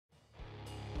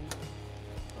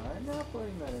I'm not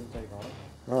putting that intake on.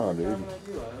 Oh,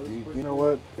 dude. You know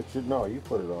what? It should, no, you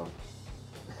put it on.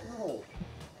 No.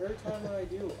 Every time when I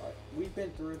do, we've been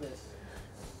through this.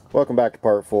 Welcome back to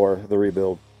part 4, the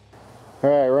rebuild.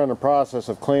 Alright, we're in the process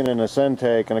of cleaning this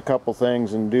intake, and a couple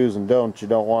things and do's and don'ts you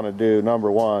don't want to do.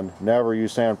 Number 1, never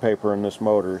use sandpaper in this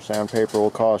motor. Sandpaper will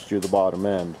cost you the bottom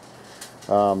end.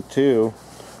 2, I'm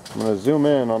going to zoom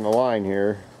in on the line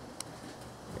here,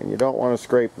 and you don't want to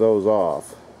scrape those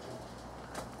off.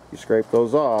 You scrape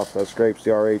those off, that scrapes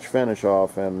the RH finish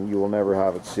off, and you will never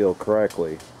have it sealed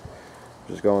correctly.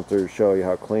 Just going through to show you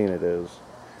how clean it is.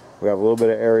 We have a little bit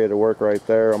of area to work right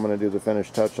there. I'm going to do the finish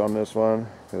touch on this one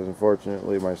because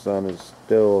unfortunately my son is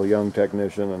still a young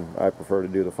technician and I prefer to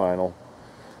do the final.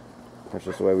 That's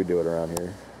just the way we do it around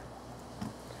here.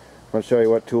 I'm going to show you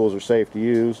what tools are safe to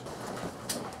use.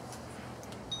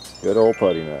 Good old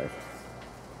putty knife.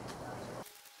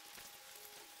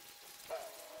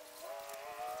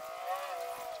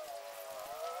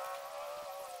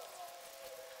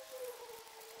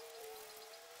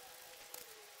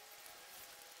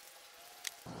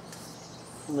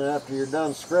 And then after you're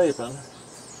done scraping,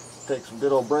 take some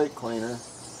good old brake cleaner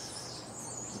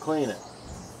and clean it.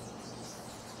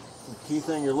 The key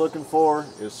thing you're looking for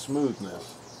is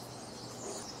smoothness.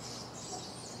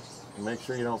 And make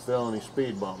sure you don't feel any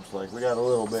speed bumps. Like we got a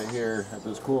little bit here at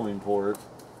this cooling port.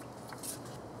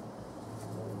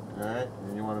 Alright,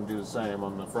 and you want to do the same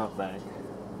on the front bank.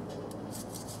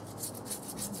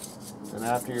 And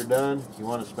after you're done, you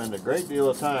want to spend a great deal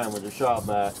of time with your shop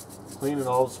vac cleaning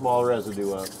all the small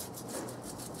residue up.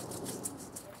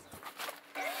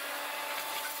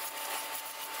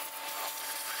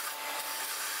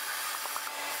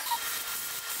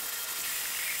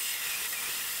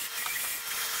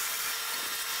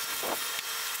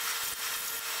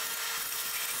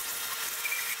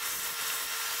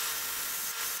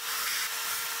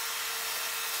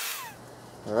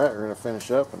 Alright, we're going to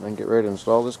finish up and then get ready to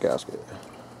install this gasket.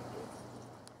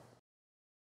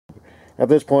 At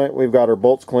this point, we've got our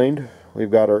bolts cleaned. We've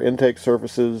got our intake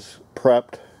surfaces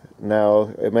prepped.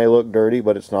 Now, it may look dirty,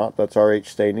 but it's not. That's RH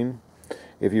staining.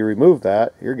 If you remove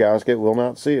that, your gasket will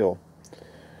not seal.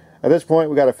 At this point,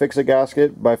 we've got a Fix-It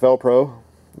gasket by Fel-Pro.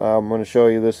 I'm going to show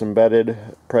you this embedded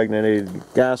pregnated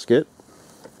gasket.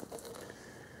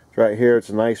 Right here, it's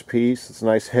a nice piece. It's a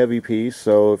nice heavy piece,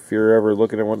 so if you're ever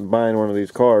looking at buying one of these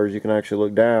cars, you can actually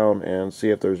look down and see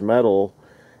if there's metal,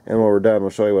 and when we're done,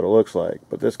 we'll show you what it looks like.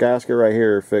 But this gasket right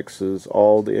here fixes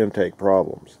all the intake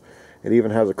problems. It even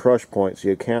has a crush point, so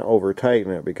you can't over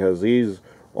tighten it because these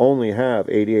only have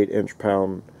 88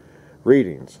 inch-pound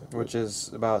readings. Which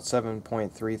is about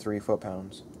 7.33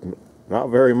 foot-pounds. Not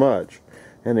very much.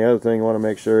 And the other thing, you want to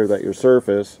make sure that your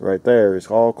surface right there is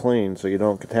all clean so you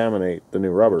don't contaminate the new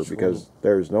rubber, because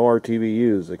there's no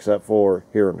RTVUs except for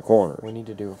here in the corners. We need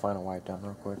to do a final wipe down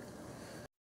real quick.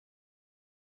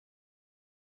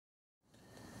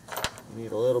 You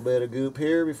need a little bit of goop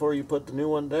here before you put the new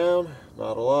one down.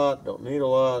 Not a lot, don't need a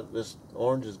lot. This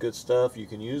orange is good stuff. You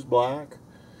can use black.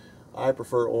 I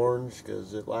prefer orange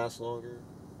because it lasts longer.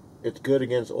 It's good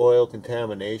against oil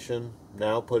contamination.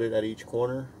 Now put it at each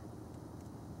corner.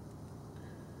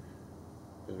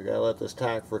 We gotta let this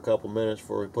tack for a couple minutes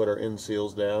before we put our end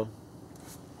seals down.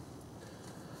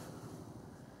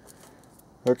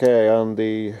 Okay, on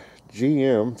the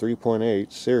GM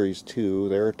 3.8 Series 2,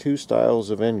 there are 2 styles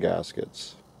of end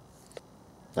gaskets.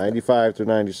 95 through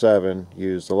 97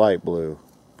 use the light blue.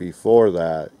 Before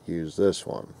that, use this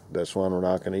one. This one we're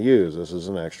not going to use. This is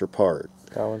an extra part.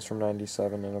 That one's from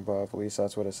 97 and above. At least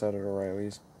that's what it said at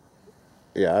O'Reilly's.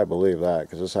 Yeah, I believe that,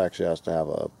 because this actually has to have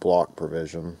a block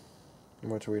provision.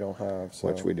 Which we don't have. So.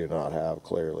 Which we do not have,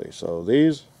 clearly. So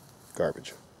these,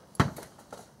 garbage.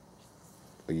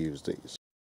 We use these.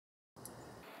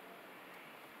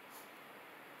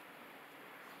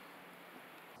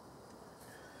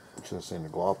 Should have seen the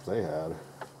glop they had.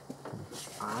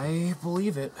 I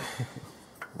believe it.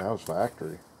 That was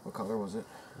factory. What color was it?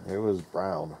 It was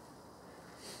brown.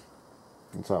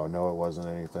 That's how I know it wasn't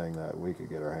anything that we could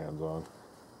get our hands on.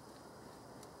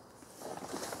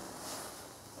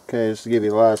 Okay, just to give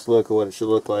you a last look at what it should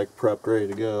look like, prepped, ready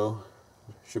to go.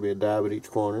 Should be a dab at each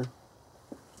corner.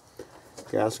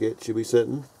 Gasket should be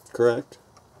sitting correct.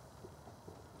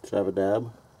 Should have a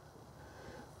dab.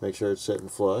 Make sure it's sitting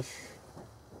flush,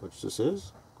 which this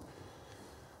is.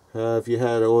 If you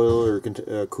had oil or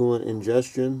coolant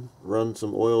ingestion, run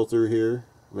some oil through here.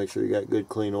 Make sure you got good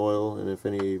clean oil, and if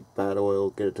any bad oil,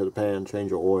 get it to the pan,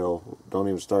 change your oil. Don't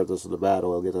even start this with the bad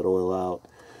oil, get that oil out.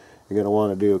 You're going to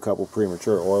want to do a couple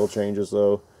premature oil changes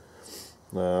though.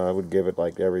 I would give it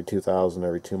like every 2,000,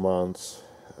 every 2 months.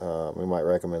 We might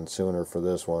recommend sooner for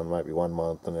this one. Might be 1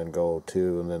 month, and then go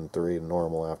 2, and then 3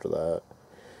 normal after that.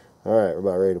 Alright, we're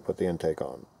about ready to put the intake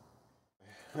on.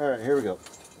 Alright, here we go.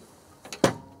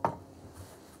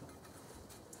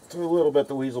 Threw a little bit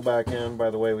the weasel back in by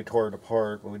the way we tore it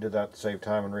apart, but we did that to save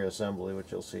time in reassembly,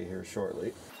 which you'll see here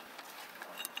shortly.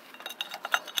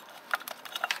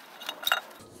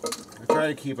 I try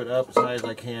to keep it up as high as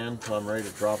I can until I'm ready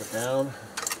to drop it down.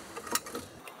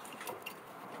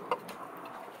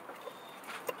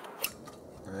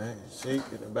 Alright, see,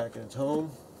 getting it back in its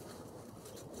home.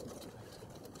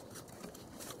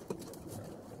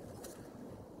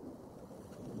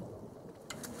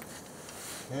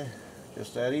 Okay,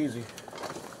 just that easy.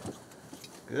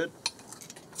 Good,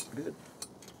 good,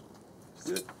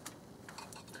 good.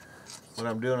 What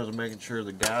I'm doing is I'm making sure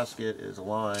the gasket is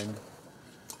aligned.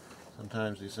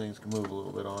 Sometimes these things can move a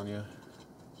little bit on you.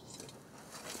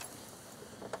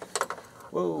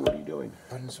 Whoa, what are you doing?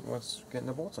 What's getting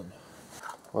the bolts in?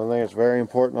 One thing that's very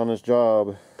important on this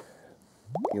job,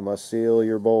 you must seal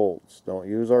your bolts. Don't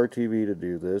use RTV to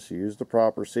do this. Use the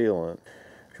proper sealant.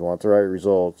 If you want the right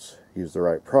results, use the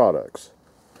right products.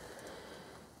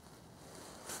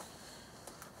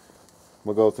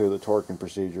 We'll go through the torquing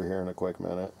procedure here in a quick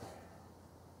minute.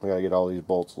 We gotta get all these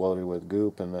bolts loaded with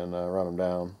goop and then run them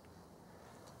down.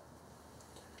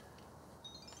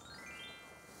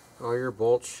 All your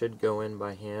bolts should go in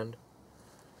by hand.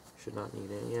 Should not need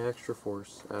any extra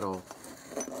force at all.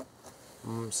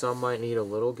 Some might need a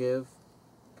little give,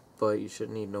 but you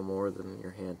shouldn't need no more than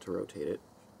your hand to rotate it.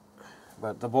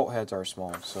 But the bolt heads are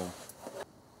small, so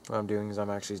what I'm doing is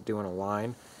I'm actually doing a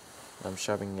line. I'm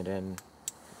shoving it in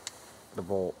the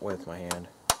bolt with my hand.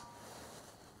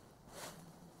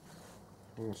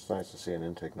 It's nice to see an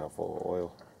intake not full of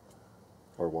oil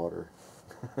or water.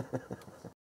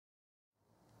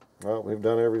 Well, we've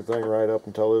done everything right up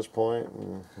until this point,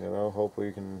 and hope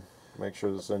we can make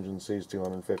sure this engine sees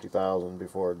 250,000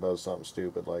 before it does something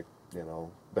stupid like,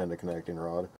 bend a connecting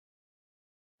rod.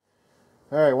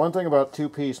 Alright, one thing about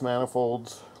two-piece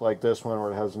manifolds like this one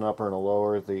where it has an upper and a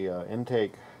lower, the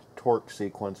intake torque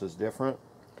sequence is different.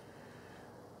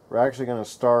 We're actually going to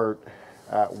start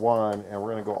at 1 and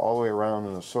we're going to go all the way around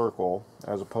in a circle,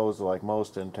 as opposed to like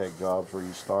most intake jobs where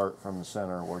you start from the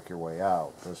center and work your way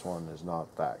out. This one is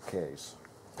not that case.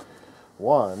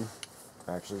 1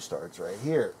 actually starts right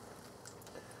here.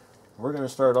 We're going to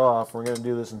start off, we're going to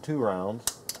do this in 2 rounds.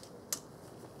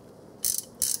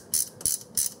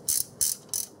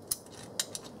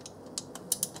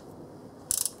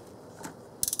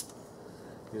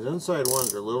 These inside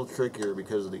ones are a little trickier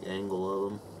because of the angle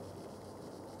of them.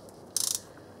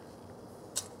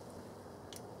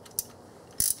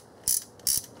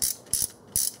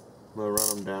 We'll run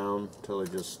them down until they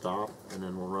just stop, and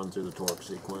then we'll run through the torque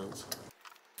sequence.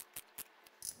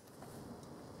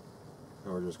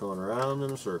 And we're just going around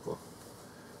in a circle.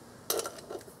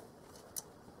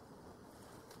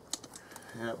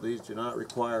 Yep, these do not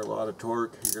require a lot of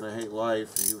torque. You're going to hate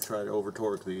life if you try to over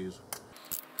torque these.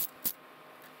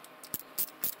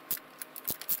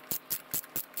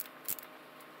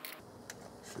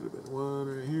 Should have been one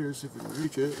right here, see if we can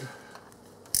reach it.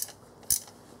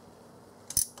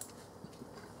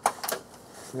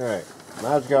 Alright,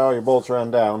 now that you got all your bolts run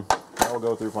down, now we'll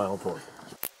go through final torque.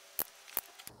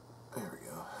 There we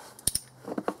go.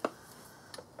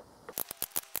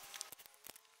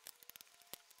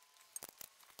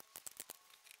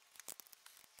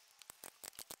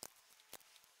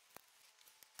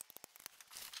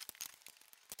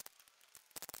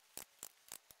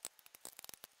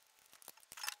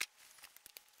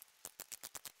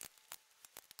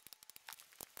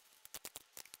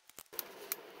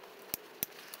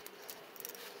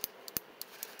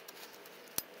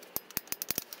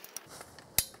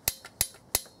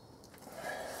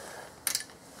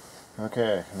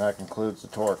 Okay, and that concludes the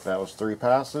torque. That was 3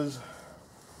 passes.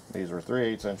 These were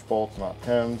 3/8 inch bolts, not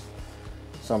 10s.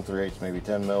 Some 3/8 maybe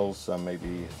 10 mils, some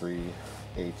maybe 3/8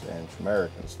 inch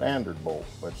American standard bolt,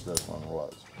 which this one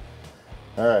was.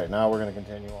 Alright, now we're going to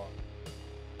continue on.